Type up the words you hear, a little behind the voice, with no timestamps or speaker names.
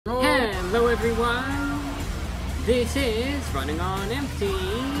Hello everyone, this is Running on Empty.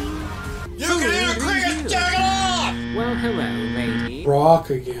 You can hear cricket, turn it off! Well, hello ladies. Rock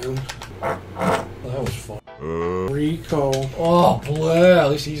again. That was fun. Rico. Oh, boy, at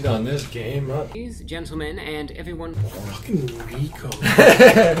least he's done this game. Ladies, gentlemen, and everyone. Fucking Rico.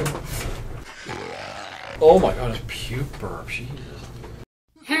 Oh my god, his puke burp, Jesus.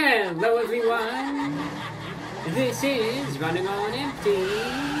 Hello everyone, this is Running on Empty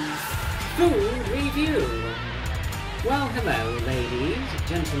Food Review. Well, hello ladies,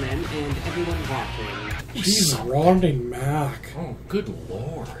 gentlemen, and everyone watching. He's Rodney Mac. Oh, good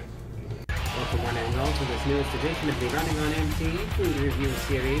lord. Welcome one and all to this newest edition of the Running on Empty Food Review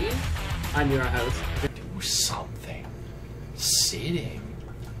series. I'm your host. Do something. Sitting.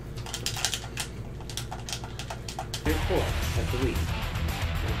 Report of the week.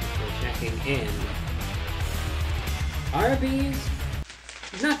 Thank you for checking in. Arby's,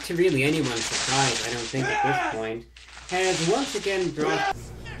 not to really anyone's surprise, I don't think at this point, has once again brought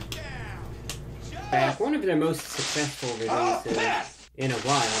back one of their most successful releases in a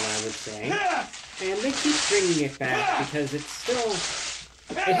while, I would say. And they keep bringing it back because it's still...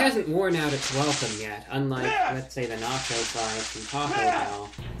 it hasn't worn out its welcome yet, unlike, let's say, the Nacho Fries from Taco Bell.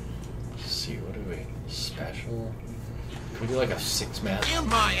 Let's see, what do we... Special? Can we do like a 6-man? In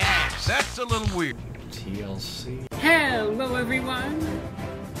my ass! That's a little weird. TLC? Hello everyone!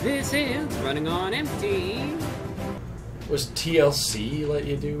 This is Running on Empty Was TLC let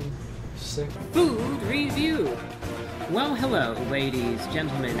you do 6? Food Review! Well, hello, ladies,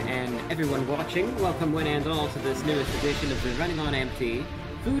 gentlemen, and everyone watching. Welcome one and all to this newest edition of the Running on Empty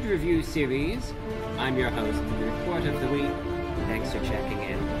Food Review series. I'm your host, the Report of the Week. Thanks for checking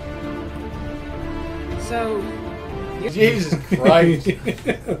in. So... Jesus Christ! Oh,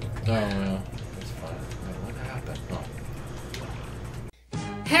 yeah. That's fine. What happened? Oh.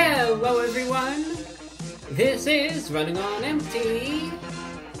 Hello everyone! This is Running on Empty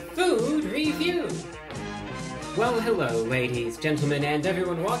Food Review! Well, hello ladies, gentlemen, and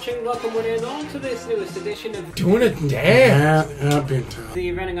everyone watching. Welcome one and all to this newest edition of Doing a dance!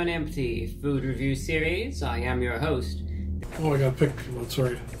 the Running on Empty Food Review series. I am your host. Oh, I gotta pick people, that's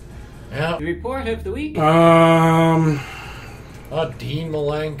right. Yeah. The report of the week. Oh, Dean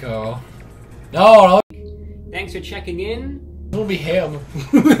Malenko. No, Thanks for checking in. it'll be him.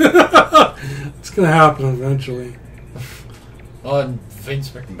 It's gonna happen eventually. Oh, and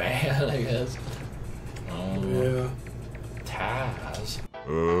Vince McMahon, I guess. Oh, Yeah. Taz.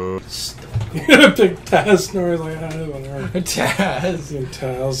 You're gonna pick Taz Norris like whatever. Taz.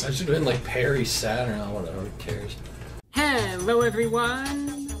 Taz. I should have been like Perry Saturn or whatever, who cares? Hello everyone.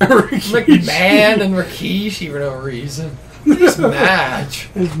 McMahon and Rikishi for no reason. This match.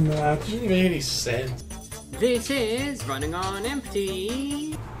 His match. Didn't make any sense. This is Running on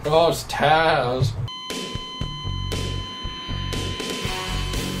Empty. Oh, it's Taz.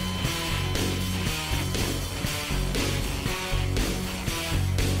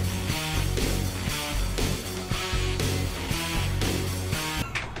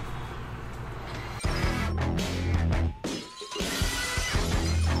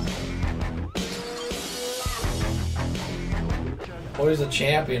 Oh, he's the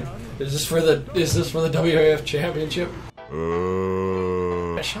champion. Is this for the WWF championship?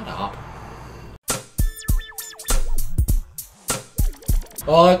 Shut up. It's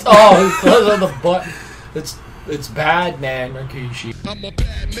on the button. It's bad man, Rikishi. I'm a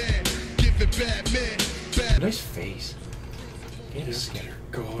bad man. Give it bad man. Bad. Nice face. Get a skinner.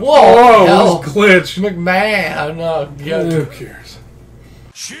 God. Whoa! That was glitch. McMahon. Yeah. Who cares?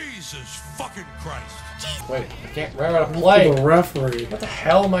 Jesus fucking Christ. Wait, I can't remember how to play. The referee. What the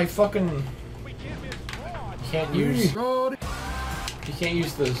hell am I fucking... You can't use... You can't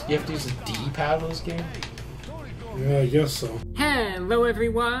use those... You have to use the D-pad in this game? Yeah, I guess so. Hello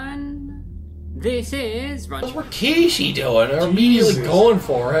everyone. This is What's Rikishi doing? They're immediately Jesus. going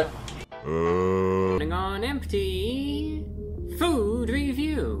for it. Running on Empty Food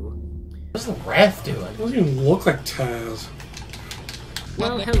Review. What's the ref doing? Doesn't even look like Taz.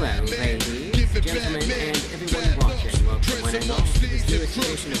 Well, hello, ladies, gentlemen, and everyone watching. Welcome one and all to this newest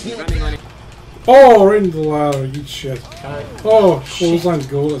edition of the Running on... Oh, right into the ladder. Eat shit. Oh, Shit. clothesline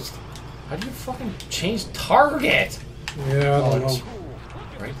ghost. How do you fucking change target? Yeah, I don't it's know.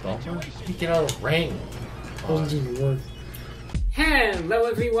 right bumper? You get out of the ring. Doesn't even work. Hello,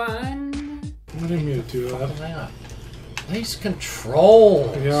 everyone. I didn't mean to do What that. the hell? Nice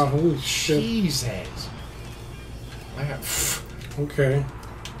control. Yeah, holy shit. Jesus. Okay.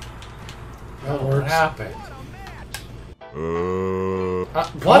 That What works. happened?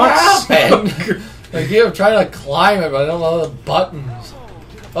 What happened? Like, I'm trying to climb it, but I don't know the buttons.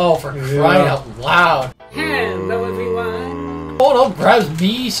 Oh, for crying out loud. Hello, everyone. Oh, no, grabs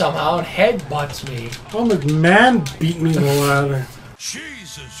me somehow and headbutts me. Oh, McMahon beat me in the ladder.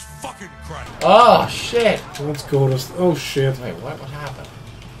 Jesus fucking Christ. Oh, shit. Let's go to... Oh, shit. Wait, what happened?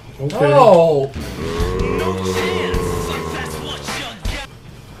 Okay. Oh! No chance. That's what you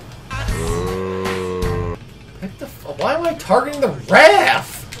get. Why am I targeting the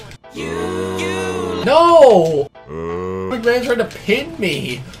ref? No! McMahon's trying to pin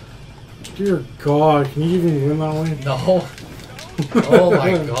me. Dear God, can you even win that way? No. Oh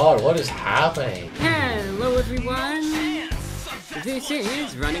my God, what is happening? Hello, everyone. This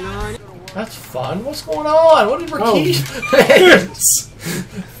is Running On. That's fun. What's going on? What did Rikishi?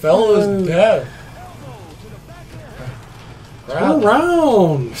 Fella's dead. Turn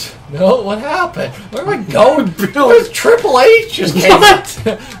around! No, what happened? Where am I going? Where's Triple H just came?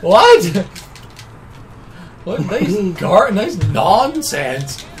 What? What nice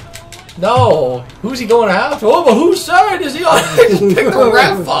nonsense. No. Who's he going after? Oh, but whose side is he on? I just picked the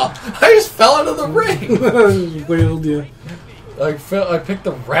ref up. I just fell into the ring. Wailed you. I picked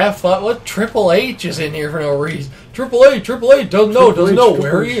the ref up. What? Triple H is in here for no reason. Triple H doesn't know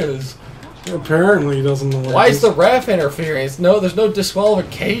where he is. Apparently he doesn't know. Why is the ref interfering? There's no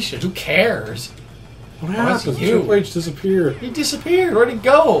disqualification. Who cares? What happened? Triple H disappeared. He disappeared. Where'd he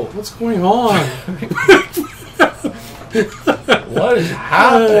go? What's going on? What is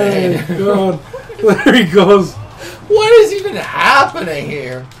happening? Oh, God. There he goes. What is even happening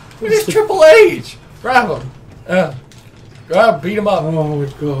here? Where's Triple H? Grab him. Beat him up. Oh my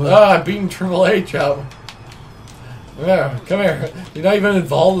God. I'm beating Triple H up. Come here. You're not even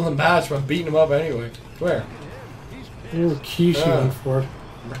involved in the match, but I'm beating him up anyway. Come here. Oh, Kishi went for it.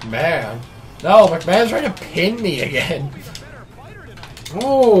 McMahon. No, McMahon's trying to pin me again.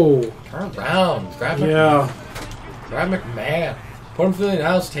 Oh. Turn around. Grab McMahon. Yeah. Grab McMahon. Put him through the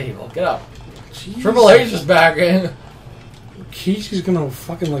announce table. Get up. Jesus. Triple H is back in. Kishi's gonna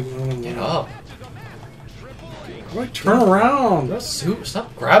fucking like... Get up. Turn around.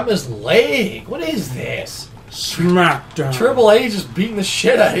 Stop grabbing his leg. What is this? SmackDown. Triple H is beating the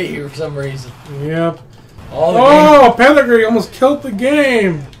shit out of you for some reason. Yep. Oh, Pedigree almost killed the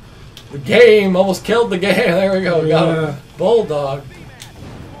game. the game almost killed the game. There we go. We got Yeah. him. Bulldog.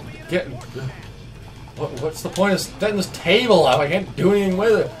 What's the point of setting this table up? I can't do anything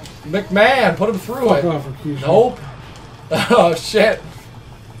with it. McMahon, put him through Fuck it. off, Rikishi. Nope. Oh shit.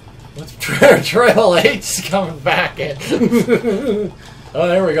 What's Triple H coming back in? Oh,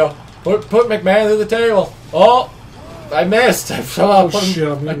 there we go. Put McMahon through the table. Oh, I missed. I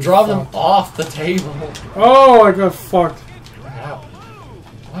dropped him off the table. Oh, I got fucked. Wow.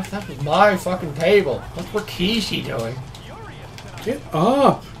 What? That was my fucking table. What's Rikishi doing? Get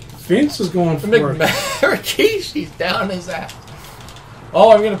up. Vince is going for it. Rikishi's down his ass.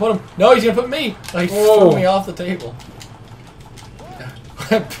 Oh, I'm gonna put him. No, he's gonna put me. He threw me off the table.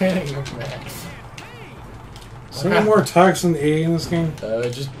 I'm pinning McMahon. Is there any more attacks than A in this game?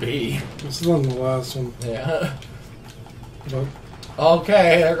 Just B. This is on the last one. Yeah. But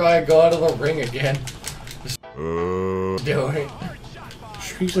Okay, they're gonna go out of the ring again. Do it.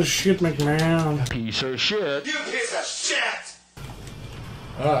 piece of shit, McMahon. Piece of shit. You piece of shit!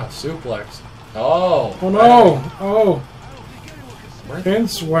 Ah, suplex. Oh. Oh no! Oh. Where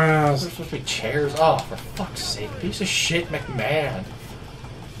Vince There's was. supposed to be chairs. Oh, for fuck's sake. Piece of shit, McMahon.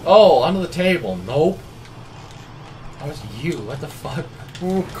 Oh, under the table. Nope. That was you. What the fuck?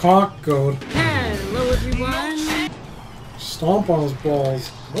 Oh, cock goat. Hello, everyone. Stomp on his balls.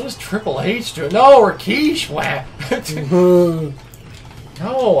 What is Triple H doing? No, Rikishi went.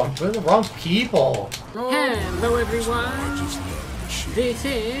 No, I'm with the wrong people. Hello, everyone. This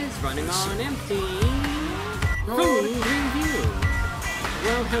is Running on Empty Food Review.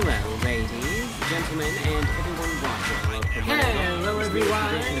 Well, hello, ladies, gentlemen, and everyone watching. Hello,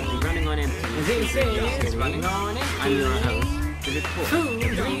 everyone. Running on Empty. This is Running on Empty. I'm your host. Food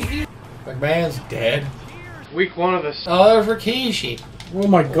Review. McMahon's dead. Week one of this. Oh, there's Rikishi. Oh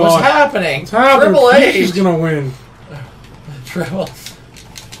my god. What's happening? What's happening? Triple H. He's gonna win. Triple.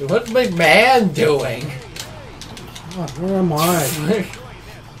 What's McMahon doing? God, where am I?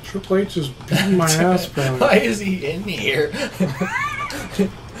 Triple H is beating my ass back. Why is he in here?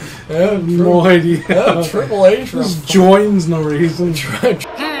 No idea. Oh, Triple H. Just joins no reason.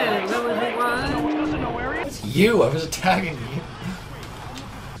 Hello, everyone. It's you. I was attacking you.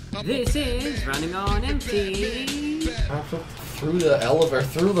 This is Running on Empty. I fell through the elevator,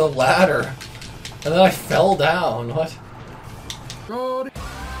 through the ladder, and then I fell down. What?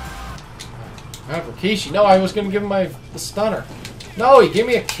 Rikishi. No, I was going to give him the stunner. No, he gave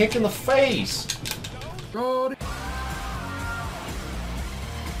me a kick in the face.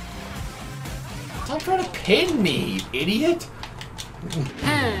 Stop trying to pin me, you idiot.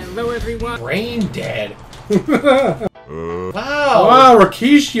 Hello, everyone. Brain dead. Wow. Wow,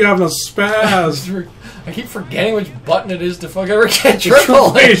 Rikishi having a spaz. I keep forgetting which button it is to fucking ever get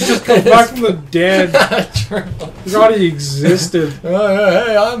Triple H. Just come back from the dead. Triple H. Forgot he existed.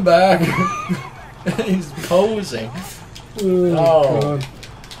 Hey, I'm back. He's posing. Oh, God.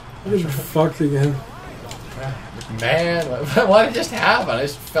 I get fucked again. Man, why did it just happen? I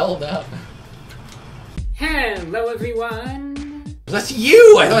just fell down. Hello, everyone. That's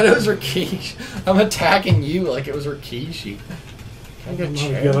you! I thought it was Rikishi. I'm attacking you like it was Rikishi. Can I get a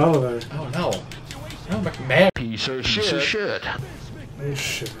chair? Get out of there. Oh no. No, McMahon. Piece of shit. Oh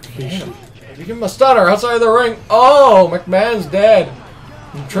shit, Rikishi. Give him a stunner outside the ring. Oh, McMahon's dead.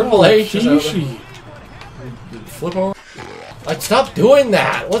 Triple H is out there. Flip over. Like, stop doing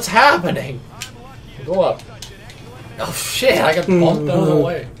that. What's happening? Go up. Oh shit, I got bumped out of the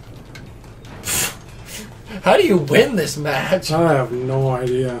way. How do you win this match? I have no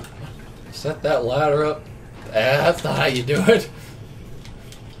idea. Set that ladder up. That's not how you do it.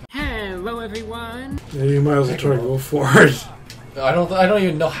 Hello, everyone. Yeah, you might as well try to go for it. I don't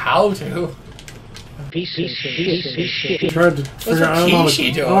even know how to. I tried to figure out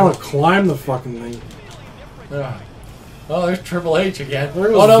how to climb the fucking thing. Oh, there's Triple H again.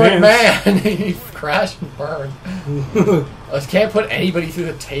 There Oh no, Vince. McMahon! He crashed and burned. I just can't put anybody through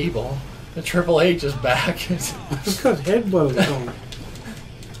the table. The Triple H is back. I just got headbutted.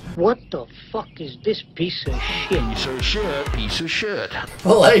 What the fuck is this piece of shit? Piece of shit.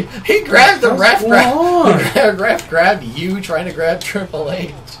 Well, like, he grabbed the ref. What's Ref grabbed you trying to grab Triple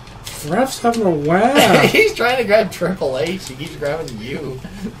H. Ref's having a whack. He's trying to grab Triple H. He keeps grabbing you.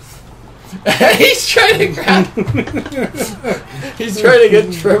 He's trying to grab. He's trying to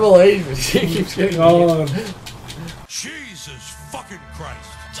get Triple H, but he keeps getting you. Jesus fucking Christ.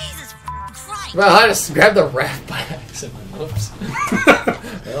 Jesus Christ! Well, I just grabbed the ref by accident. Whoops.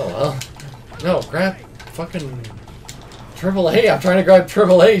 Oh well. No, grab fucking Triple H. I'm trying to grab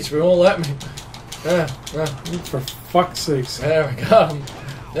Triple H, but it won't let me. For fuck's sakes. There we got him.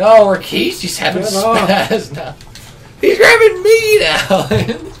 No, Rikishi's having Get off. spaz now. He's grabbing me now.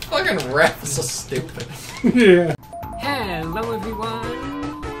 This fucking ref is so stupid. Yeah. Hello,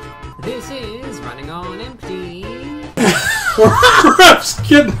 everyone. This is Running on Empty. Ref's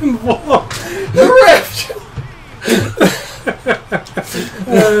getting involved. The ref.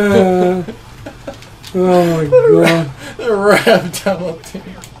 Oh my god. The ref double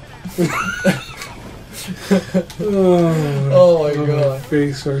team. Oh my god. My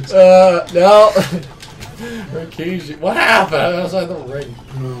face hurts. No. Rikishi. What happened? I was outside the ring.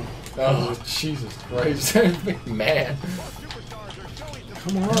 No. Oh, Jesus Christ. McMahon.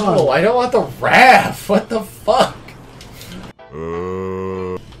 Come on. No, I don't want the ref. What the fuck?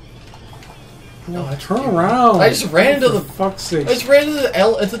 No, turn around. I just ran into the. For fuck's sake. I just ran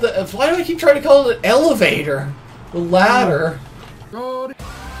into the why do I keep trying to call it an elevator? The ladder. I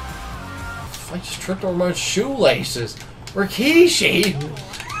just tripped over my shoelaces. Rikishi.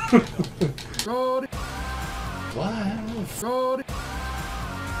 What?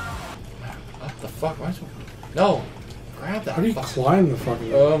 What the fuck? No. Grab that. How do you climb the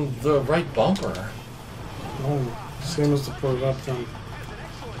fucking... The right bumper. Oh, same as the put it up thing.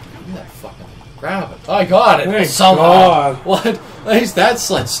 Give me that fucking... Grab it. Oh, I got it. Thank Somehow. God. What? At least that's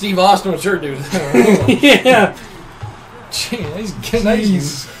like Steve Austin would sure do. Yeah. Gee, nice Jesus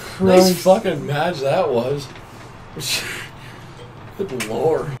nice Christ. fucking match that was. Good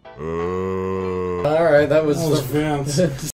lord. Alright, that was Vince.